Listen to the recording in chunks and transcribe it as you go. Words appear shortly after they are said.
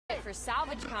For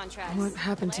salvage contracts. What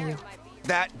happened to you?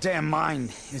 That damn mine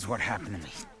is what happened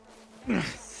to me.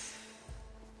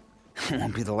 It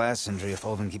won't be the last injury if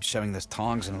Olven keeps shoving those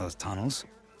tongs into those tunnels.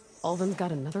 Olven's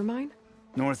got another mine?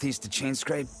 Northeast of Chain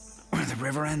Scrape, where the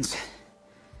river ends.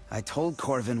 I told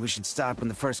Korvend we should stop when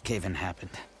the first cave-in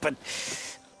happened, but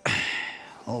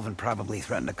Olven probably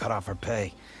threatened to cut off our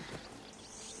pay.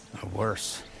 Or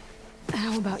worse.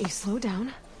 How about you slow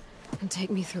down and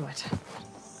take me through it?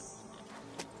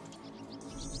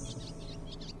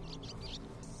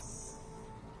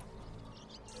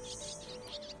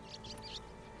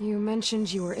 You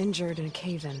mentioned you were injured in a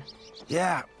cave-in.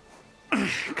 Yeah, a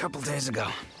couple days ago.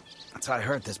 That's how I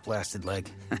hurt this blasted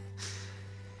leg.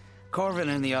 Korvend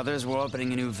and the others were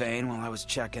opening a new vein while I was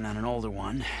checking on an older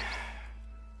one.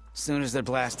 As soon as their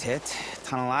blast hit, the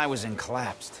tunnel I was in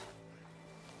collapsed.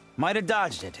 Might have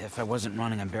dodged it if I wasn't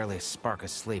running on barely a spark of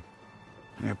sleep.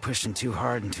 We were pushing too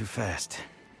hard and too fast.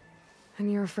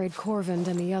 And you're afraid Korvend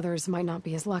and the others might not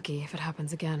be as lucky if it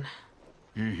happens again.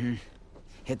 Mm-hmm.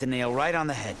 Hit the nail right on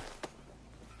the head.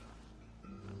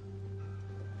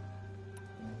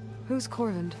 Who's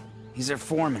Korvend? He's their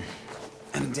foreman,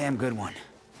 and a damn good one.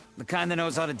 The kind that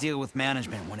knows how to deal with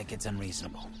management when it gets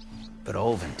unreasonable. But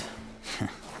Olvend,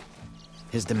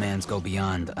 his demands go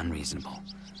beyond unreasonable.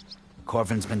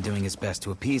 Korvend's been doing his best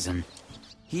to appease him.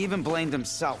 He even blamed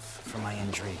himself for my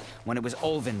injury when it was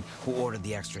Olvend who ordered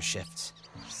the extra shifts.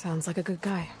 Sounds like a good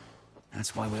guy.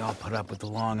 That's why we all put up with the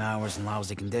long hours and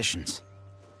lousy conditions.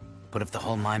 But if the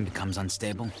whole mine becomes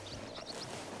unstable,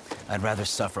 I'd rather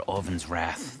suffer Olven's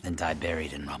wrath than die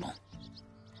buried in rubble.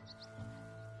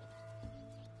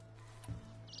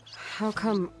 How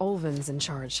come Olven's in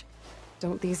charge?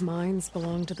 Don't these mines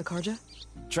belong to the Karja?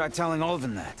 Try telling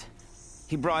Olven that.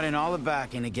 He brought in all the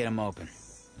backing to get them open.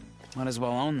 Might as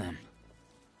well own them.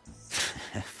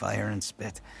 Fire and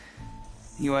spit.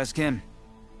 You ask him.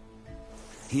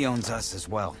 He owns us as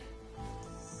well.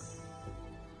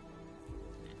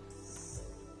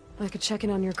 I could check in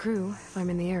on your crew if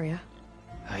I'm in the area.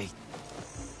 I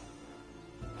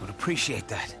would appreciate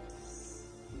that.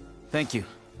 Thank you.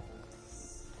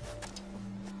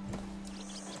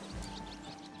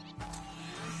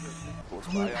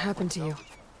 What happened to you?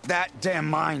 That damn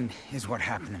mine is what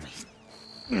happened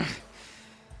to me.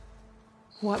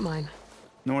 What mine?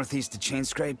 Northeast of Chain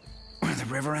Scrape, where the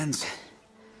river ends.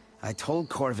 I told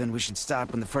Korvend we should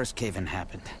stop when the first cave-in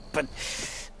happened, but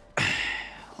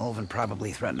Olven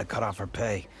probably threatened to cut off our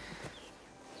pay.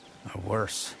 Or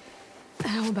worse.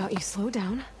 How about you slow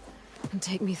down and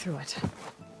take me through it?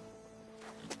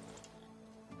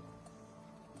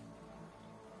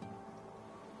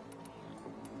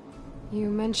 You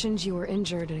mentioned you were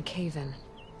injured in a cave-in.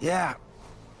 Yeah,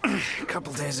 a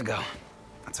couple days ago.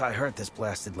 That's how I hurt this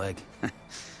blasted leg.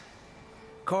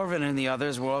 Korvend and the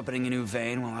others were opening a new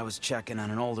vein while I was checking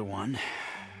on an older one.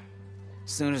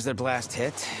 As soon as their blast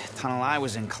hit, the tunnel I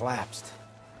was in collapsed.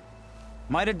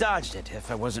 Might have dodged it if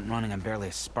I wasn't running on barely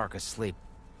a spark of sleep.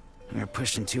 We were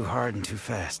pushing too hard and too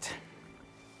fast.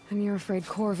 And you're afraid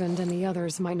Korvend and the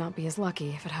others might not be as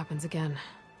lucky if it happens again.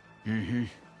 Mm-hmm.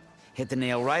 Hit the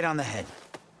nail right on the head.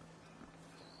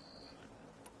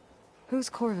 Who's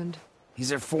Korvend? He's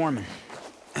their foreman,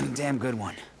 and a damn good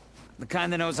one. The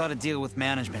kind that knows how to deal with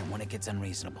management when it gets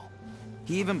unreasonable.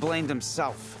 He even blamed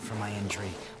himself for my injury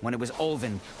when it was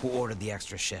Olven who ordered the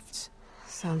extra shifts.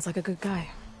 Sounds like a good guy.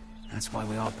 That's why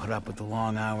we all put up with the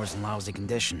long hours and lousy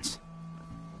conditions.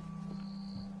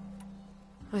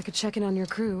 I could check in on your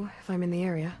crew if I'm in the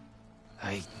area.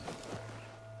 I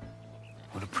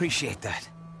would appreciate that.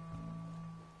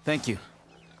 Thank you.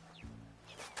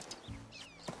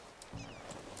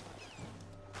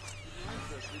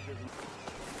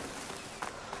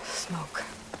 Smoke.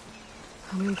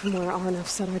 Coming from where Arnuf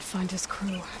said I'd find his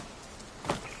crew.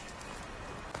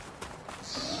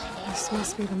 This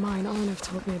must be the mine Arnuf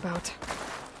told me about.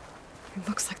 It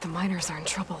looks like the miners are in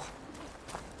trouble.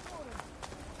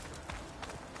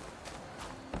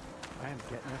 I am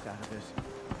getting us out of this.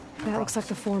 That looks like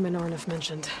the foreman Arnuf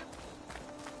mentioned.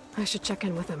 I should check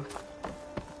in with him.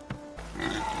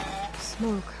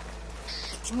 Smoke.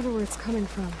 I wonder where it's coming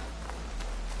from.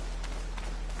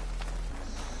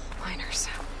 Miners.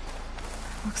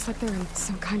 Looks like they're in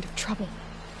some kind of trouble.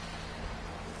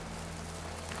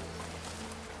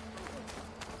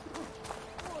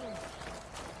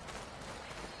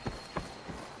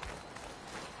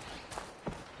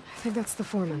 I think that's the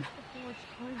foreman.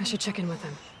 I should check in with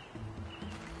him.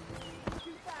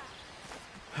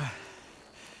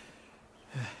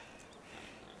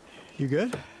 You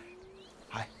good?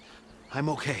 I'm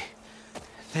okay.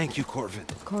 Thank you, Korvend.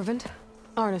 Korvend?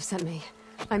 Arnuf sent me.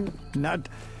 Not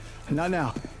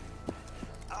now.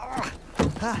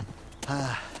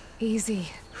 Easy.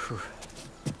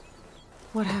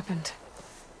 What happened?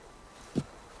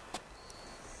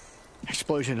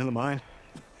 Explosion in the mine.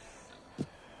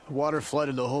 Water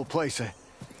flooded the whole place.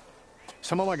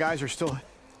 Some of my guys are still...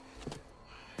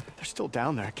 They're still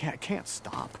down there. Can't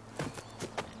stop.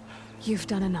 You've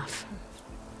done enough.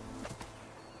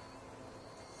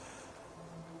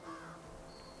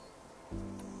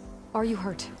 Are you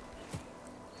hurt?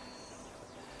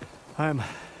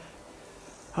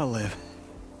 I'll live.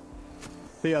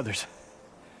 The others.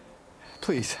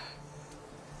 Please.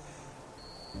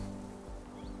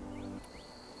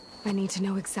 I need to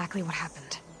know exactly what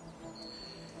happened.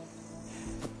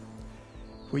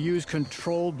 We used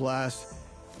controlled blasts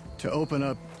to open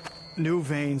up new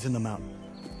veins in the mountain.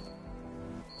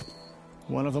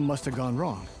 One of them must have gone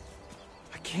wrong.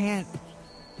 I can't...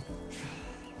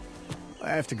 I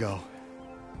have to go.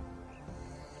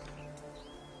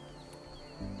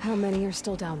 How many are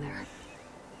still down there?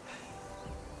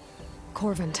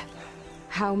 Korvend,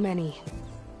 how many?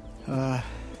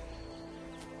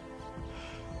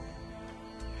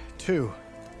 Two.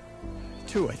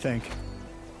 Two, I think.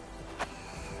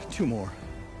 Two more.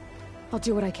 I'll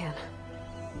do what I can.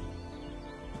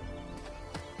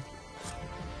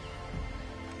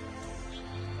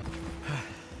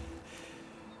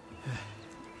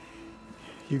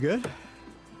 You good?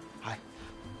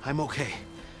 I'm okay.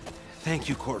 Thank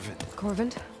you, Korvend.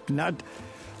 Korvend? Not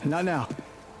now.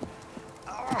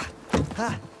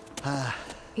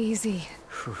 Easy.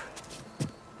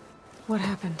 What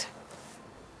happened?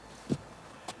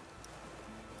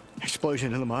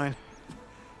 Explosion in the mine.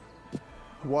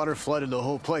 Water flooded the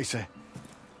whole place.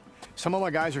 Some of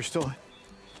my guys are still...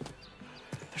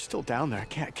 They're still down there.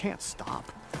 Can't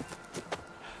stop.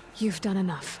 You've done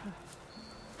enough.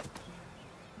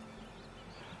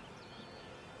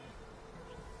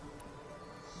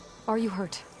 Are you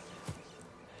hurt?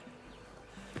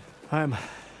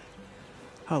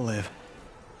 I'll live.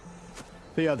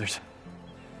 The others.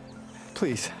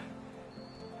 Please.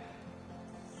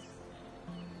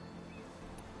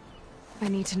 I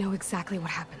need to know exactly what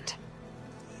happened.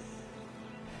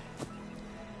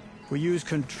 We used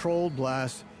controlled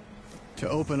blasts to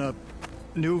open up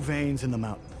new veins in the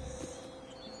mountain.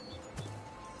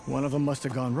 One of them must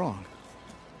have gone wrong.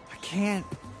 I can't...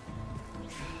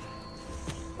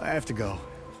 I have to go.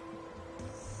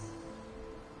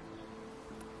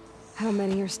 How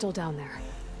many are still down there?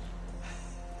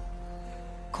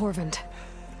 Korvend,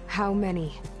 how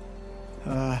many?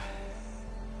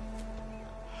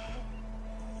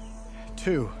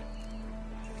 Two.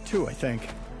 Two, I think.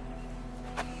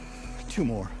 Two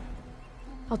more.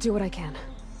 I'll do what I can.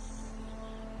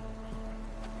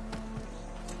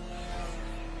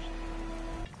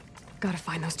 Gotta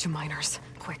find those two miners,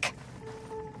 quick.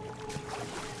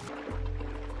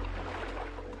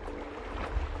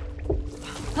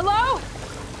 Hello?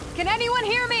 Can anyone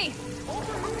hear me?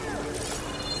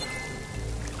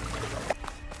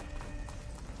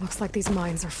 Looks like these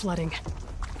mines are flooding.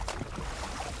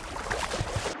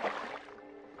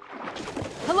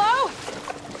 Hello?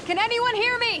 Can anyone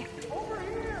hear me? Over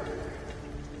here.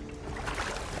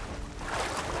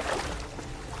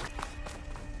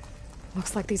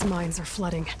 Looks like these mines are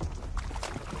flooding.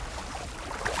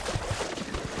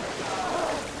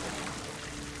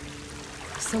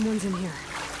 Someone's in here.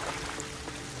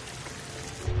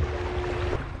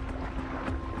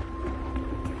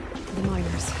 The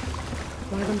miners.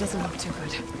 One of them doesn't look too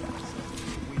good.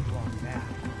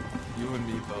 You and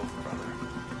me both, brother.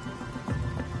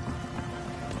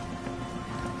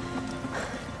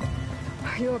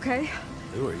 Are you okay?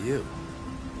 Who are you?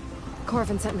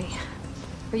 Korvend sent me.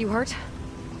 Are you hurt?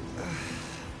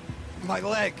 My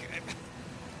leg.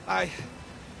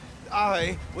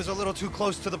 I was a little too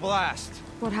close to the blast.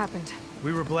 What happened?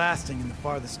 We were blasting in the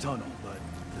farthest tunnel, but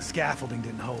the scaffolding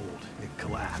didn't hold. It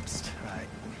collapsed, right?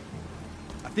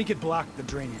 I think it blocked the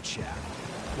drainage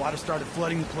shaft. Water started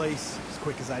flooding the place as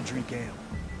quick as I drink ale.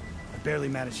 I barely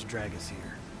managed to drag us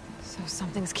here. So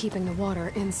something's keeping the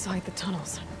water inside the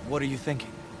tunnels. What are you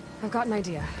thinking? I've got an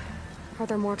idea. Are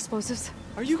there more explosives?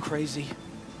 Are you crazy?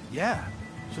 Yeah,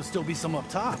 should still be some up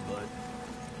top, but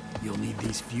you'll need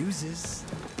these fuses.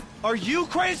 Are you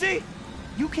crazy?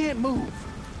 You can't move,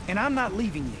 and I'm not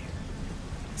leaving you here.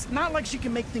 It's not like she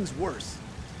can make things worse.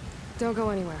 Don't go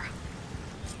anywhere.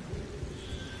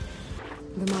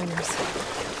 The miners.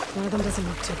 One of them doesn't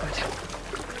look too good.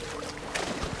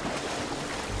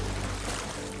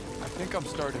 I think I'm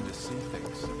starting to see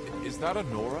things. Is that a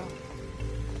Nora?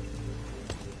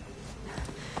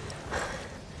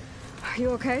 Are you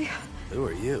okay? Who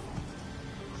are you?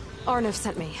 Arnuf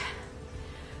sent me.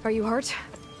 Are you hurt?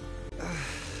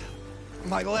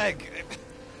 My leg.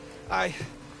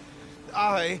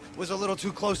 I was a little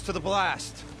too close to the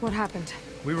blast. What happened?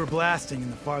 We were blasting in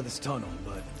the farthest tunnel,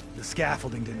 but the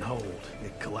scaffolding didn't hold.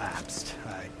 It collapsed.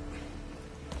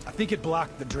 I think it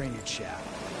blocked the drainage shaft.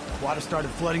 Water started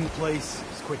flooding the place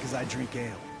as quick as I drink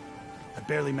ale. I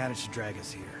barely managed to drag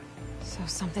us here. So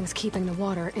something's keeping the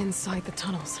water inside the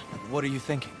tunnels. What are you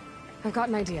thinking? I've got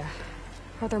an idea.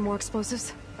 Are there more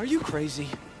explosives? Are you crazy?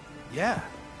 Yeah,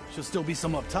 she'll still be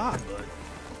some up top, but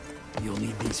you'll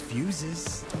need these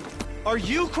fuses. Are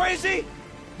you crazy?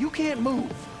 You can't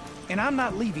move, and I'm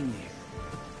not leaving you here.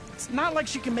 It's not like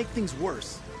she can make things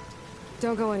worse.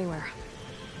 Don't go anywhere.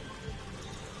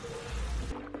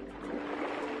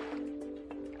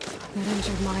 That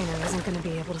injured miner isn't gonna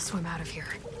be able to swim out of here.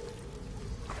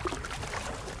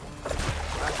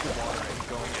 Active water ain't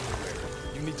going anywhere.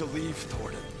 You need to leave,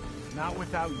 Thorend. Not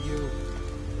without you.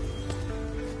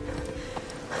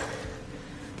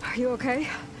 Are you okay?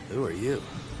 Who are you?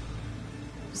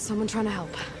 Someone trying to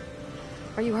help.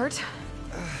 Are you hurt?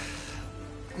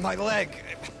 My leg.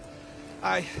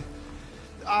 I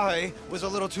was a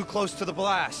little too close to the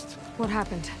blast. What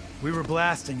happened? We were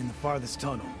blasting in the farthest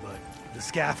tunnel, but the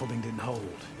scaffolding didn't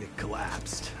hold. It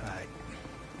collapsed.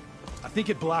 I think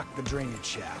it blocked the drainage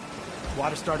shaft.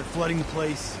 Water started flooding the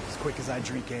place as quick as I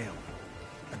drink ale.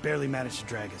 I barely managed to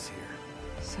drag us here.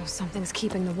 So something's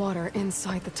keeping the water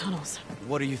inside the tunnels.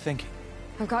 What are you thinking?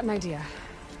 I've got an idea.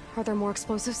 Are there more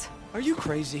explosives? Are you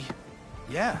crazy?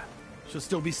 Yeah, she'll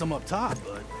still be some up top,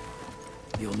 but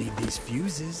you'll need these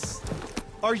fuses.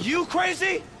 Are you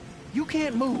crazy? You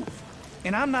can't move,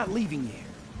 and I'm not leaving you here.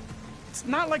 It's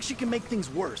not like she can make things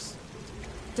worse.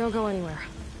 Don't go anywhere.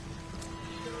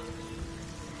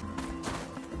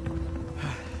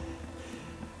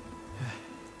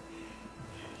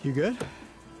 You good?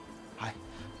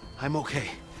 I'm okay.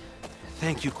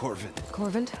 Thank you, Korvend.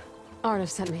 Korvend? Arnuf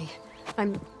sent me.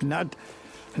 Not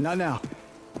now.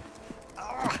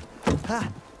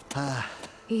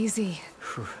 Easy.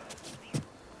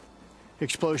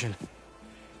 Explosion.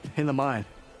 In the mine.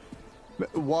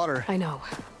 Water. I know.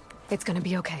 It's gonna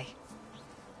be okay.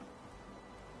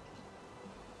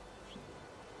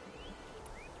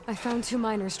 I found 2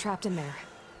 miners trapped in there.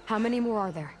 How many more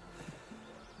are there?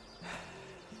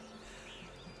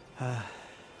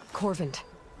 Korvend.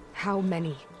 How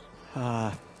many?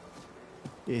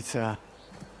 It's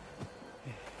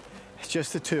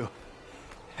just the 2.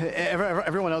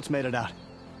 Everyone else made it out.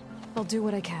 I'll do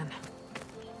what I can.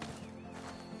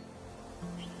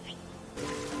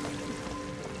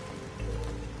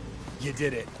 You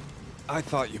did it. I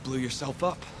thought you blew yourself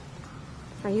up.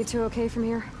 Are you 2 okay from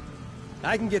here?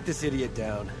 I can get this idiot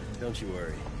down. Don't you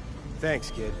worry.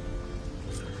 Thanks, kid.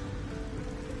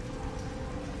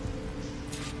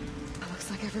 Looks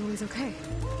like everyone's okay.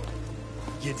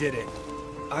 You did it.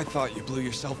 I thought you blew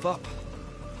yourself up.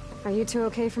 Are you 2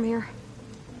 okay from here?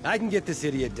 I can get this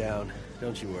idiot down.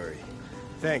 Don't you worry.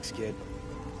 Thanks, kid.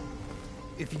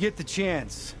 If you get the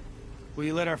chance, will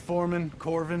you let our foreman,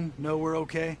 Korvend, know we're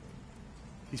okay?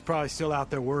 He's probably still out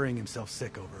there worrying himself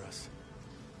sick over us.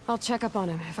 I'll check up on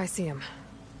him if I see him.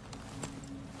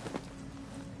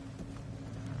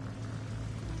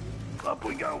 Up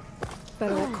we go.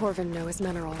 Better let Korvend know his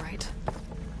men are all right.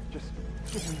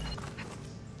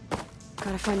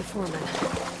 Gotta find the foreman.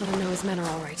 Let him know his men are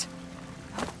all right.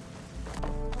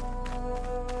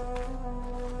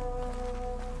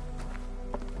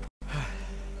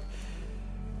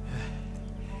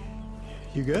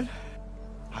 You good?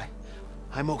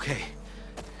 I'm okay.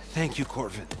 Thank you,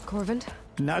 Korvend. Korvend?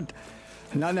 Not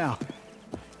now.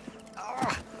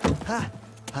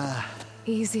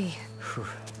 Easy.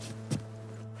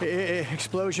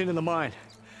 Explosion in the mine.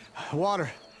 Water.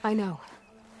 I know.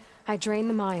 I drained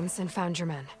the mines and found your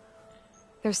men.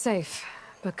 They're safe,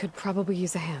 but could probably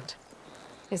use a hand.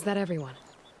 Is that everyone?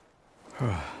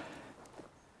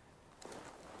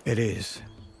 It is.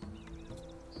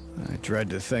 I dread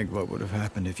to think what would have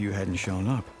happened if you hadn't shown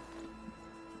up.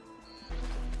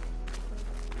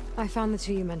 I found the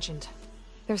 2 you mentioned.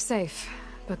 They're safe,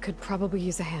 but could probably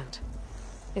use a hand.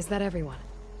 Is that everyone?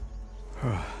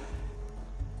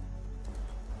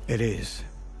 It is.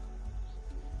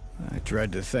 I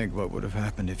dread to think what would have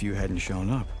happened if you hadn't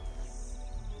shown up.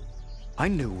 I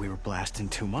knew we were blasting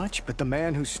too much, but the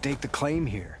man who staked the claim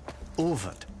here,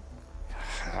 Ulvund,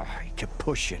 he kept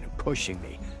pushing and pushing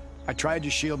me. I tried to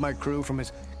shield my crew from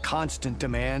his constant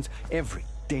demands every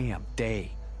damn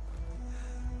day.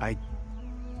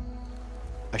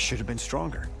 I should have been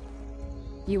stronger.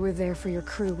 You were there for your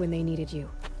crew when they needed you.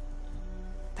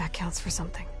 That counts for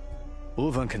something.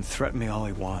 Ulvund can threaten me all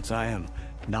he wants. I am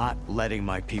not letting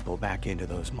my people back into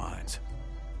those mines.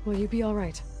 Will you be all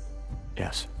right?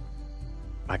 Yes.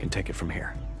 I can take it from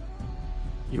here.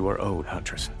 You are owed,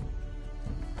 Huntress.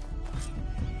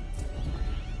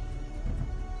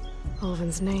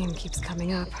 Ulven's name keeps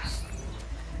coming up,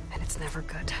 and it's never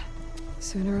good.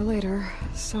 Sooner or later,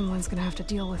 someone's gonna have to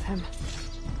deal with him.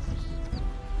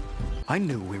 I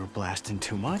knew we were blasting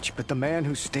too much, but the man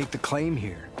who staked the claim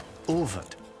here,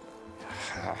 Ulvund,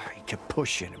 he kept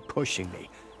pushing and pushing me.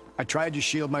 I tried to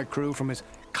shield my crew from his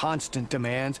constant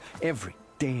demands every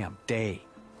damn day.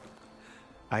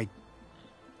 I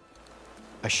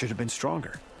should have been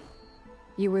stronger.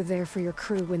 You were there for your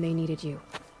crew when they needed you.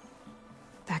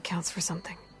 That counts for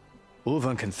something.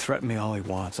 Ulvund can threaten me all he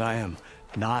wants. I am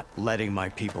not letting my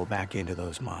people back into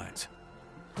those mines.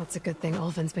 That's a good thing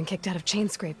Ulven's been kicked out of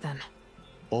Chainscrape, then.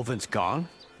 Ulvund's gone?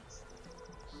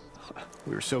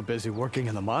 We were so busy working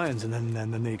in the mines, and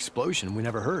then the explosion we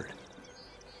never heard.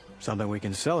 Something we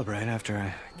can celebrate after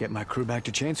I get my crew back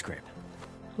to Chainscrape.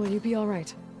 Will you be all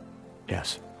right?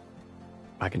 Yes.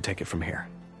 I can take it from here.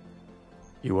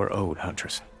 You are owed,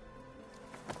 Huntress.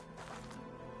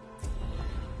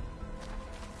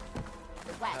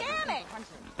 Damn it!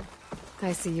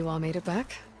 I see you all made it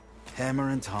back. Hammer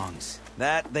and tongs.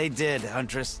 That they did,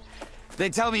 Huntress. They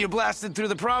tell me you blasted through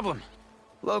the problem.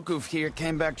 Lakuf here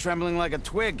came back trembling like a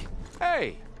twig.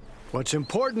 Hey! What's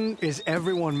important is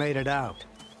everyone made it out.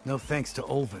 No thanks to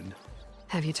Olvend.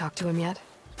 Have you talked to him yet?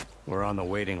 We're on the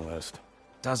waiting list.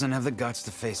 Doesn't have the guts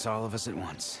to face all of us at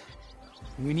once.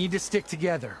 We need to stick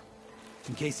together,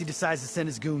 in case he decides to send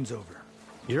his goons over.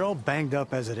 You're all banged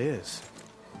up as it is.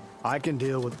 I can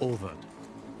deal with Ulvund.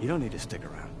 You don't need to stick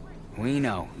around. We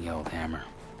know, you old hammer.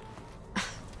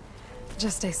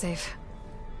 Just stay safe.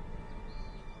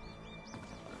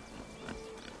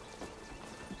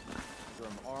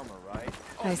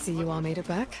 I see you all made it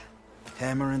back.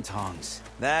 Hammer and tongs.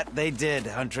 That they did,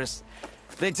 Huntress.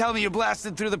 They tell me you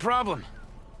blasted through the problem.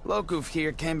 Lakuf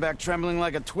here came back trembling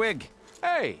like a twig.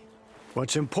 Hey!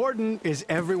 What's important is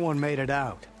everyone made it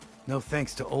out. No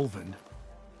thanks to Olvend.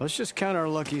 Let's just count our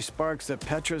lucky sparks that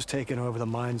Petra's taken over the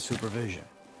mine's supervision.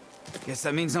 Guess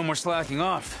that means no more slacking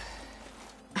off.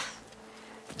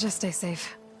 Just stay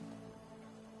safe.